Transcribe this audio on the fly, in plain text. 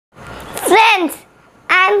Friends,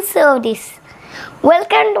 I am Sodis.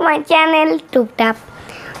 Welcome to my channel Subtrac.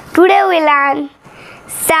 Today we learn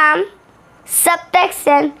some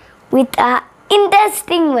subtraction with an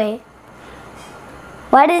interesting way.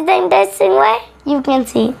 What is the interesting way? You can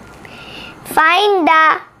see. Find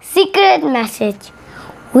the secret message.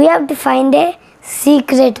 We have to find a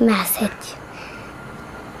secret message.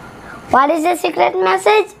 What is the secret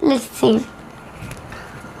message? Let's see.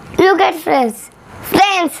 Look at friends.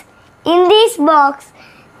 Friends, in this box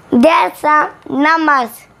there are some numbers.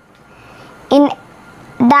 In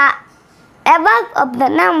the above of the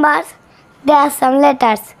numbers there are some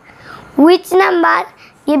letters. Which number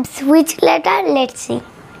gives which letter? Let's see.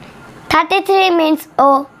 33 means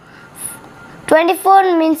O,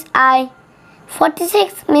 24 means I,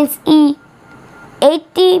 46 means E,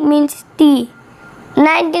 80 means T,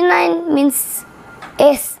 99 means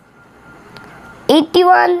S,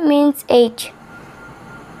 81 means H,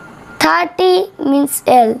 30 means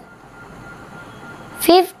L,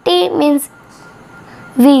 50 means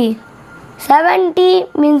V, 70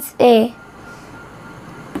 means A,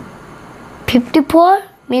 54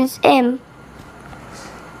 means M.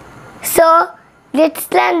 So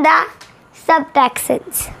let's learn the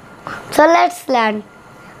subtractions. So let's learn.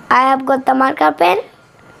 I have got the marker pen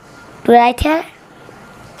to write here.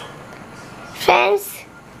 Friends,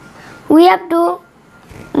 we have to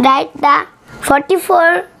write the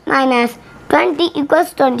 44 minus 20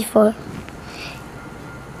 equals 24.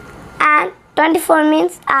 And 24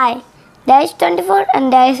 means I. There is 24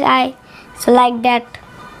 and there is I. So like that.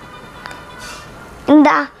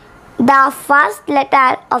 The first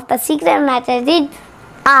letter of the secret message is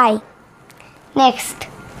I. Next,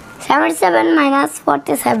 77 minus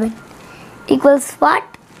 47 equals what?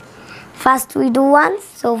 First we do ones,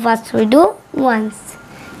 so first we do ones.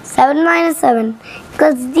 7 minus 7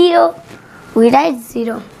 equals 0. We write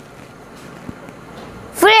 0.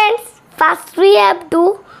 Friends, first we have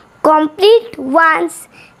to complete ones,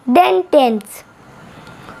 then tens.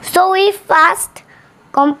 So we first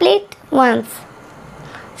complete ones.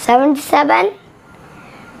 77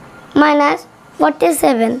 minus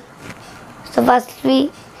 47. So first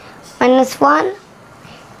we minus 1.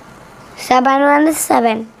 7 minus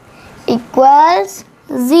 7 equals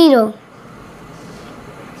 0.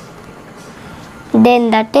 Then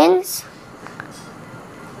the tens.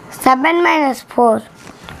 7 minus 4.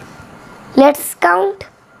 Let's count.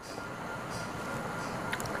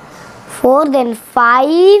 4, then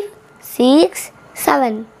 5, 6,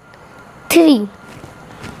 7, 3.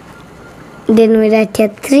 Then we write here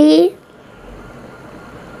 3.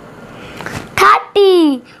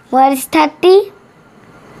 30. What is 30?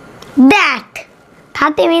 That.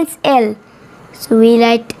 30 means L. So we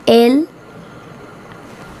write L.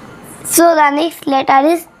 So the next letter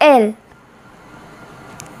is L.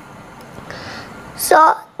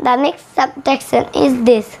 So the next subtraction is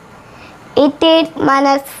this. 88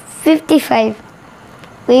 minus 55.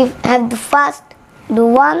 We have to first do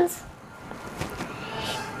ones.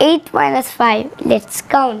 8 minus 5. Let's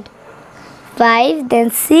count. 5, then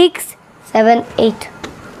 6, 7, 8.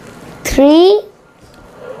 3.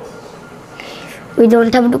 We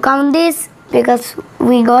don't have to count this because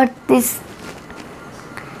we got this.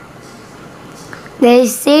 There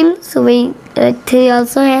is same, so we write 3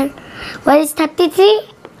 also here. What is 33?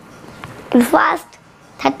 In first,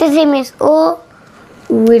 33 means O.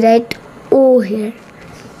 We write O here.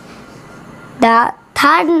 The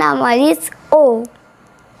third number is O.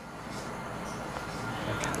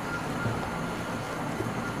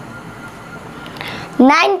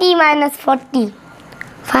 $90 minus 40.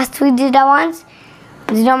 First we did the ones.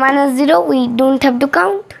 0 minus 0, we don't have to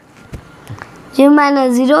count. 0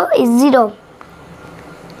 minus 0 is 0.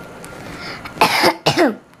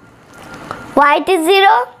 Why it is 0?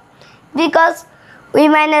 Because we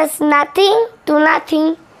minus nothing to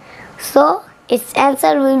nothing. So its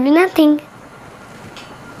answer will be nothing.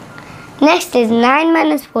 Next is 9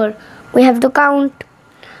 minus 4. We have to count.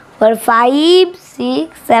 For 5,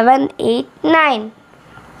 6, 7, 8, 9.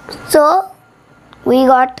 So we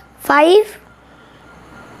got 5.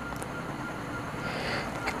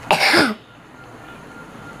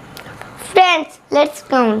 Friends, let's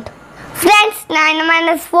count. Friends, 9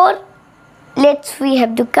 minus 4. We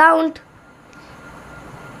have to count.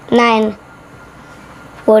 9.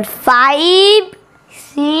 For 5,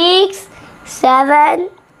 6, 7,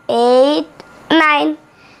 8, 9.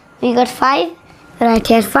 We got 5. Right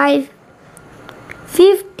here 5.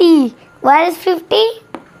 50. Where is 50?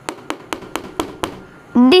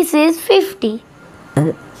 This is 50.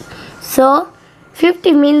 So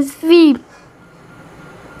 50 means V.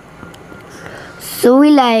 So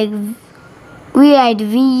we write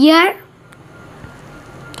V here.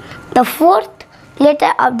 The fourth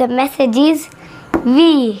letter of the message is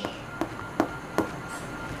V.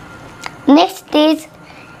 Next is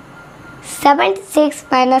 76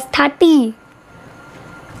 minus 30.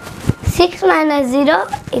 6 minus 0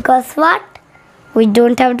 equals what? We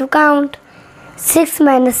don't have to count. 6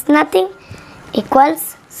 minus nothing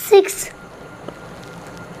equals 6.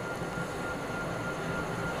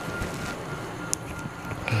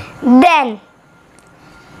 Then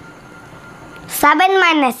 7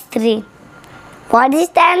 minus 3. What is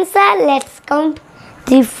the answer? Let's count.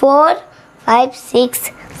 3, 4, 5,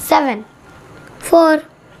 6, 7. 4.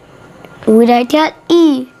 We write here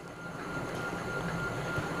E.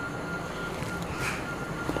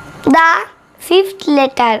 The fifth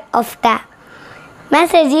letter of the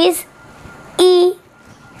message is E.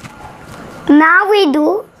 Now we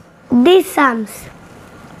do these sums.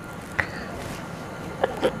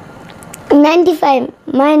 95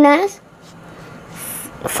 minus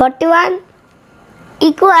 41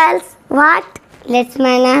 equals what? Let's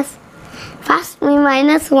minus. First we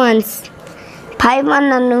minus ones. 5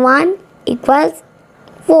 and 1 equals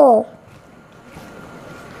 4.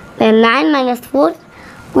 Then 9 minus 4.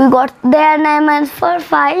 We got there 9 minus 4,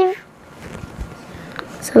 5.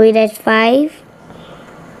 So we write 5.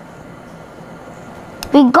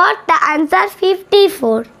 We got the answer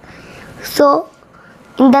 54. So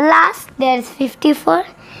in the last there is 54.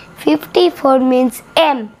 54 means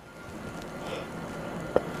M.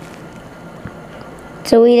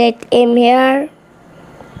 So we write M here.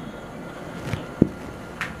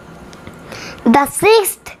 The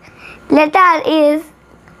sixth letter is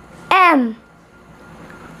M.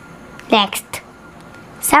 Next,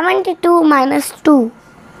 72 minus 2.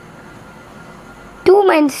 2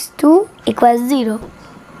 minus 2 equals 0.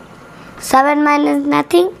 7 minus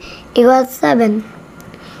nothing equals 7.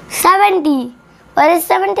 70. Where is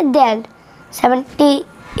 70 there? 70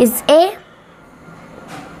 is A.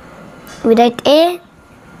 We write A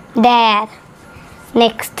there.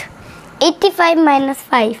 Next, 85 minus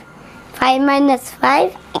 5. 5 minus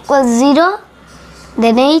 5 equals 0.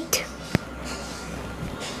 Then 8.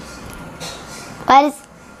 Where is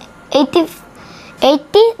 80?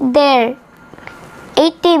 80 there.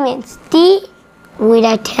 80 means T. We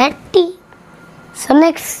write here T. So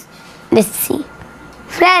next, let's see.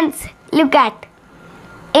 Friends, look at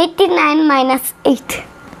 89 minus 8.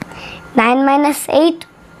 9 minus 8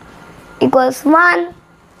 equals 1.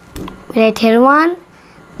 We write here 1.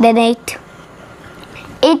 Then 8.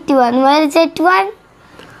 81. Where is 81?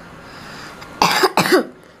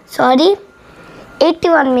 Sorry.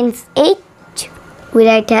 81 means H. We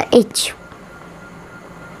write here H.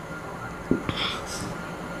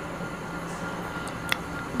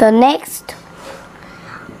 The next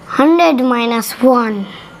 100 minus 1.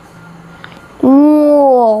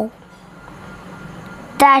 Whoa.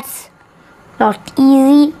 That's not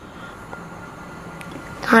easy.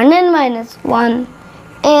 100 minus 1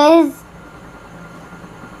 is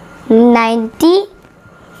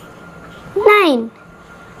 99.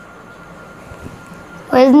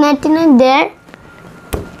 Where is 99 there?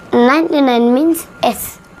 99 means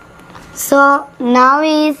S. So now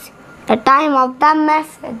is the time of the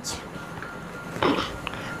message.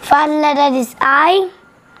 First letter is I.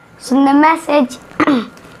 So in the message,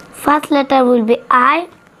 first letter will be I.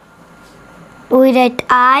 We write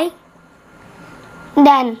I.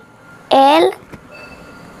 Then L.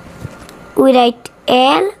 We write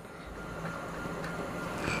L.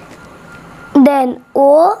 Then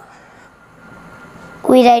O.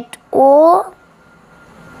 We write O.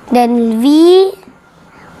 Then V.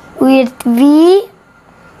 We write V.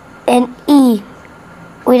 And E.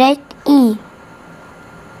 We write E.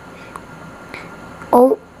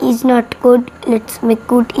 O is not good. Let's make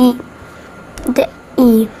good E. The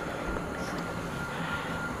E.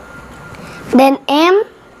 Then M.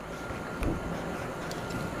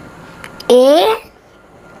 A.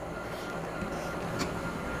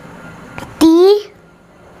 T.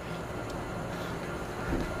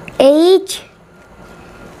 H.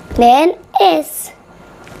 Then S.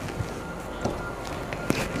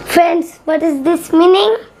 Friends, what is this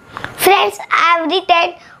meaning? Friends, I have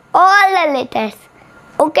written all the letters.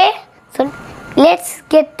 Okay? So, let's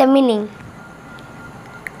get the meaning.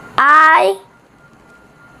 I,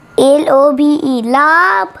 L-O-V-E,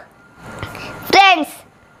 love. Friends,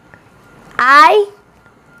 I,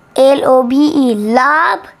 L-O-V-E,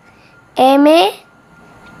 love. M-A-T-H-S,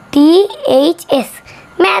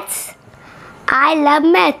 maths. I love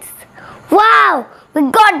maths. Wow! We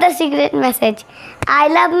got the secret message. I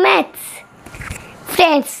love maths.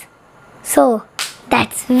 Friends, so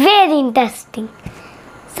that's very interesting.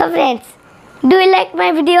 So friends, do you like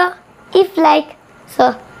my video? If like,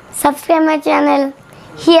 so subscribe my channel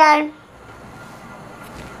here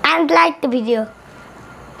and like the video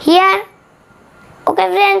here. Okay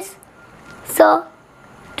friends, so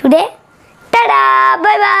today, tada,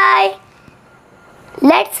 bye bye.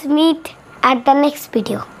 Let's meet at the next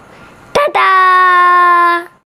video. Tada.